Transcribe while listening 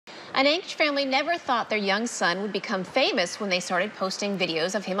An Anchorage family never thought their young son would become famous when they started posting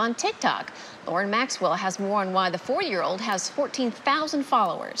videos of him on TikTok. Lauren Maxwell has more on why the 4-year-old has 14,000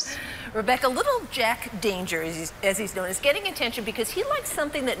 followers. Rebecca, little Jack Danger, as he's known, is getting attention because he likes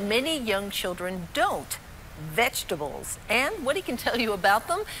something that many young children don't: vegetables. And what he can tell you about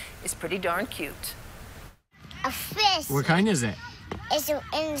them is pretty darn cute. A fish. What kind is it? It's a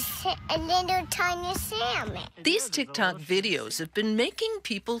little tiny salmon. These TikTok videos have been making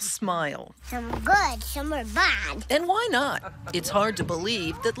people smile. Some are good, some are bad. And why not? It's hard to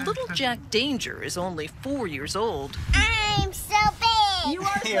believe that little Jack Danger is only 4 years old. I'm so big.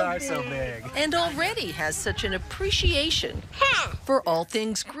 You are so big. And already has such an appreciation for all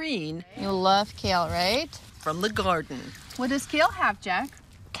things green. You love kale, right? From the garden. What does kale have, Jack?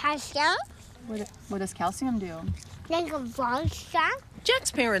 Calcium. What does calcium do? Like a monster.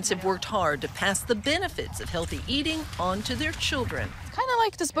 Jack's parents have worked hard to pass the benefits of healthy eating on to their children. Kind of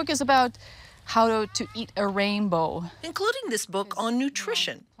like this book is about how to eat a rainbow. Including this book on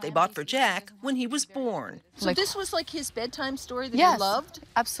nutrition they bought for Jack when he was born. So this was like his bedtime story that he loved?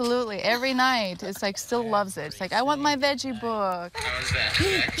 Absolutely. Every night. It's like still loves it. It's like, I want my veggie book.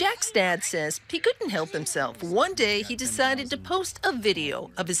 Jack's dad says he couldn't help himself. One day he decided to post a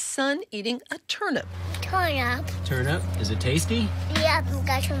video of his son eating a turnip. Turnip. Turnip? Is it tasty? Yeah, we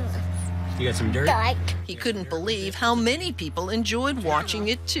got some You got some dirt? dirt. He couldn't believe how many people enjoyed watching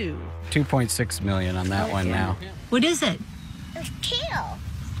it too. 2.6 million on that one now. What is it? It's kale.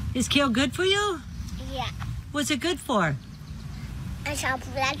 Is kale good for you? Yeah. What's it good for? It's a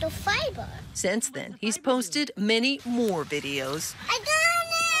lot of fiber. Since then, he's posted many more videos, I got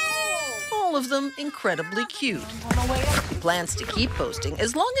it! all of them incredibly cute. He plans to keep posting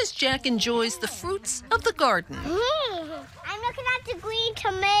as long as Jack enjoys the fruits of the garden. I'm looking at the green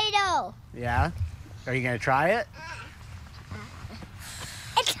tomato. Yeah? Are you going to try it?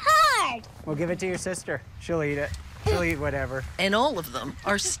 It's hard. We'll give it to your sister. She'll eat it. She'll eat whatever. And all of them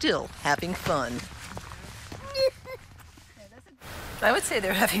are still having fun. I would say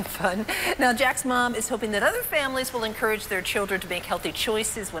they're having fun. Now, Jack's mom is hoping that other families will encourage their children to make healthy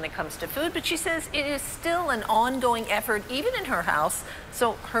choices when it comes to food, but she says it is still an ongoing effort, even in her house.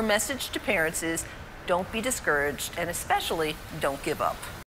 So her message to parents is, don't be discouraged, and especially don't give up.